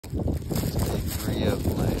3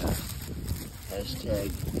 of my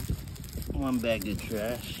hashtag one bag of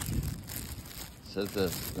trash. Says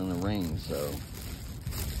it's gonna rain, so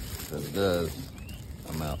if it does,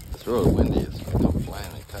 I'm out. It's really windy. It's like I'm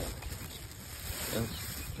flying a kite.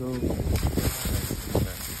 Let's go.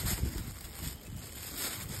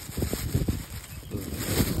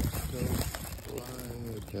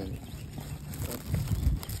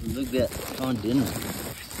 Look at that on dinner.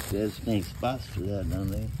 There's make spots for that, don't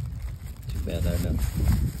they? Too bad I don't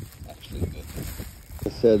actually get there. I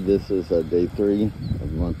said this is day 3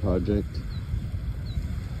 of my project.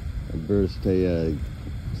 I better stay a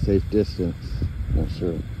safe distance. Not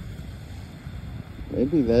sure.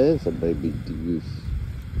 Maybe that is a baby goose.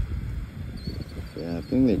 Yeah, I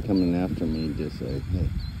think they're coming after me. Just like, hey,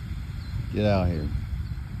 get out here.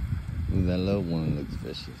 Ooh, that little one looks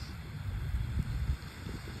vicious.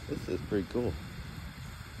 This is pretty cool.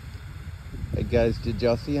 Hey guys, did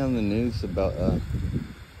y'all see on the news about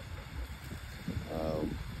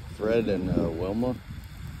Fred and Wilma?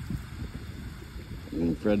 I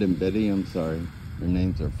mean, Fred and Betty, I'm sorry. Their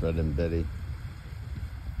names are Fred and Betty.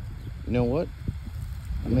 You know what?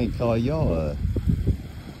 I may call y'all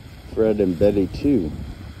Fred and Betty too.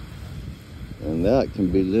 And that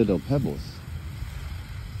can be Little Pebbles.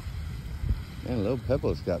 Man, Little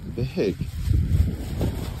Pebbles got big.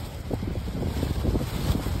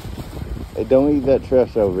 Hey, don't eat that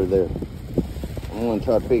trash over there. I'm gonna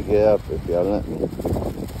try to pick it up if y'all let me.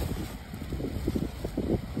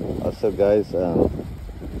 Also guys,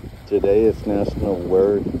 today is National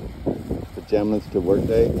Wear Pajamas to Work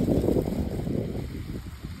Day.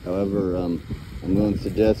 However, I'm going to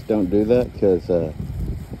suggest don't do that because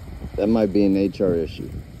that might be an HR issue.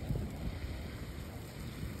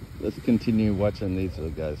 Let's continue watching these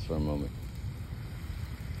little guys for a moment.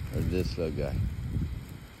 Or this little guy.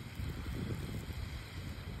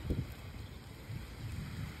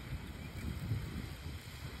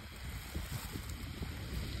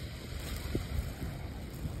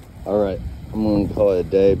 Alright, I'm going to call it a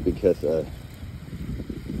day because it's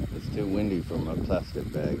too windy for my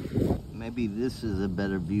plastic bag. Maybe this is a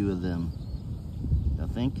better view of them. Y'all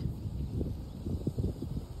think?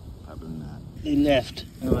 Probably not. They left.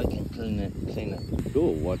 Now I can clean it.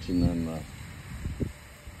 Cool watching them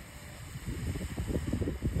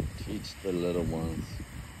teach the little ones.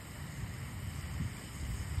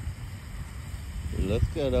 Let's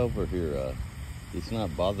get over here. He's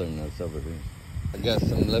not bothering us over here. I got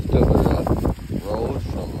some leftover rolls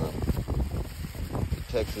from the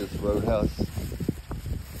Texas Roadhouse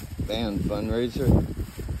band fundraiser.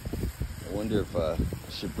 I wonder if I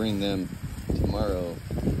should bring them tomorrow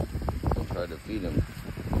and try to feed them.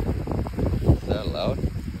 Is that allowed?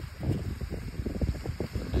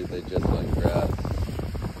 Or do they just like grass?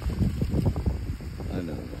 I don't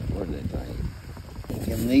know. What are they trying?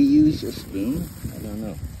 Can they use a spoon? I don't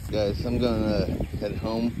know. Guys, I'm gonna head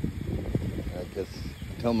home. I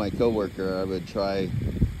told my coworker I would try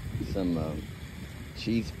some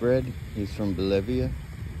cheese bread. He's from Bolivia.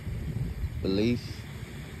 Belize?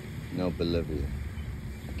 No, Bolivia.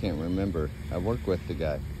 I can't remember. I work with the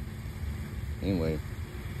guy. Anyway,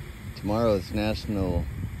 tomorrow is National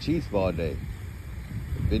Cheese Ball Day.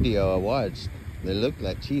 The video I watched, they look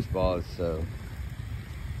like cheese balls, so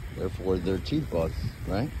therefore they're cheese balls,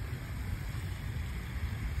 right?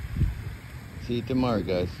 See you tomorrow,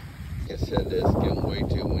 guys. Like I said, it's getting way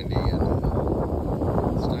too windy and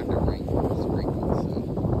it's time to rain. Sprinkle soon.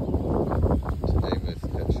 Today was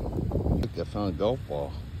special. Look, I found a golf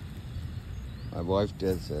ball. My wife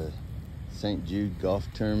does a St. Jude golf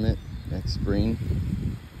tournament next spring.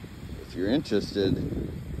 If you're interested,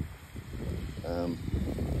 I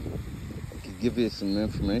could give you some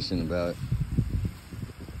information about it.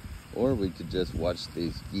 Or we could just watch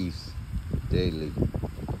these geese daily.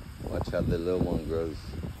 Watch how the little one grows.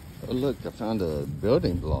 Oh look, I found a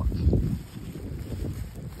building block.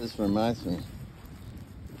 This reminds me.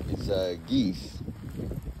 These geese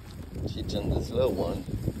teaching this little one.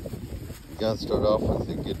 You gotta start off with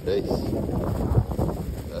a good base.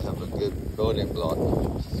 Gotta have a good building block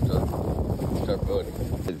to start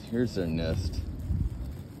building. Here's their nest.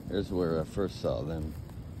 Here's where I first saw them.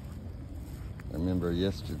 I remember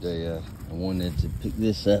yesterday I wanted to pick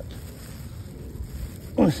this up.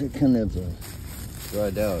 Once it kind of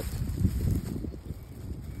dried out.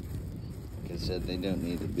 Like I said, they don't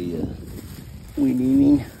need to be weed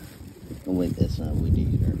eating. Oh wait, that's not weed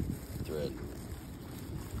eater thread.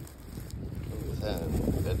 What was that?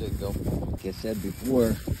 That did go. Like I said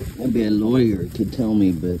before, maybe a lawyer could tell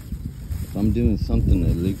me, but if I'm doing something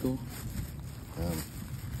illegal,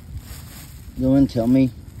 go and tell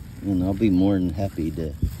me, and I'll be more than happy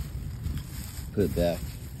to put it back.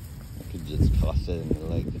 I could just toss it in the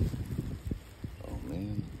lake. Oh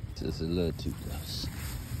man, this is a little too close.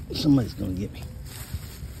 Somebody's gonna get me.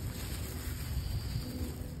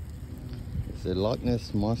 Is there Loch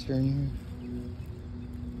Ness Monster in here?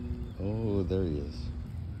 Oh, there he is.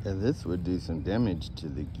 Yeah, this would do some damage to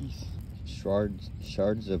the geese.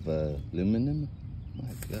 Shards of aluminum? My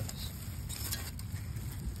gosh.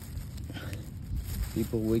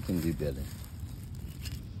 People, we can do better.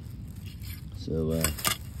 So,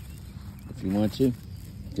 if you want to,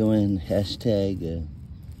 go in hashtag,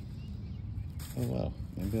 oh wow,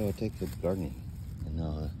 maybe I'll take up gardening. And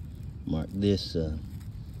I'll mark this,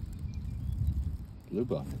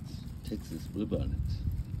 bluebonnets, Texas bluebonnets.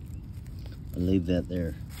 I'll leave that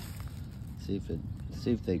there. See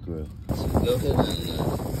if they grow. So go ahead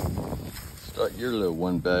and start your little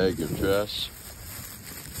one bag of trash.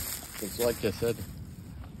 Because like I said,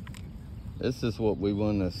 this is what we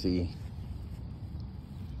want to see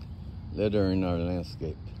litter in our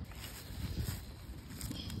landscape.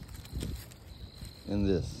 And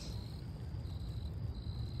this.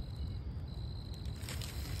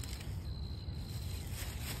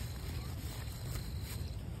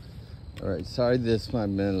 Alright, sorry this might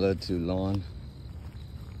have been a little too long,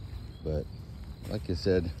 but like I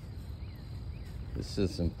said, this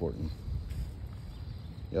is important.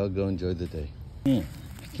 Y'all go enjoy the day. Yeah,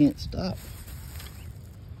 I can't stop.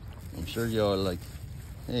 I'm sure y'all are like,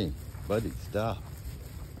 hey, buddy, stop.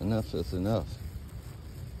 Enough is enough.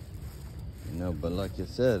 You know, but like I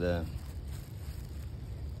said,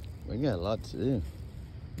 we got a lot to do.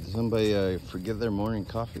 Did somebody forget their morning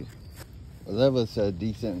coffee? Well, that was a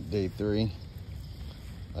decent day 3.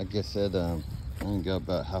 Like I said, I only got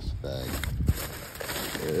about half a bag.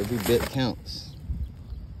 So every bit counts.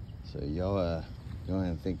 So y'all go ahead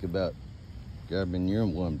and think about grabbing your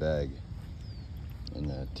one bag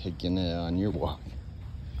and taking it on your walk,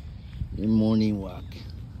 your morning walk.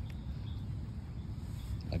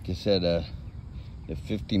 Like I said, if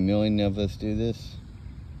 50 million of us do this,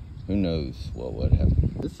 who knows what would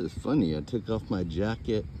happen. This is funny. I took off my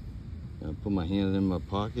jacket. I put my hand in my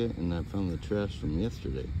pocket and I found the trash from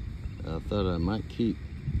yesterday. I thought I might keep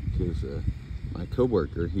because my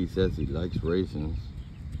coworker, he says he likes raisins.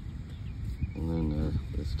 And then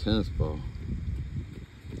this tennis ball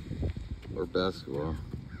or basketball.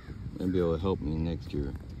 Maybe it'll help me next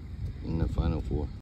year in the Final Four.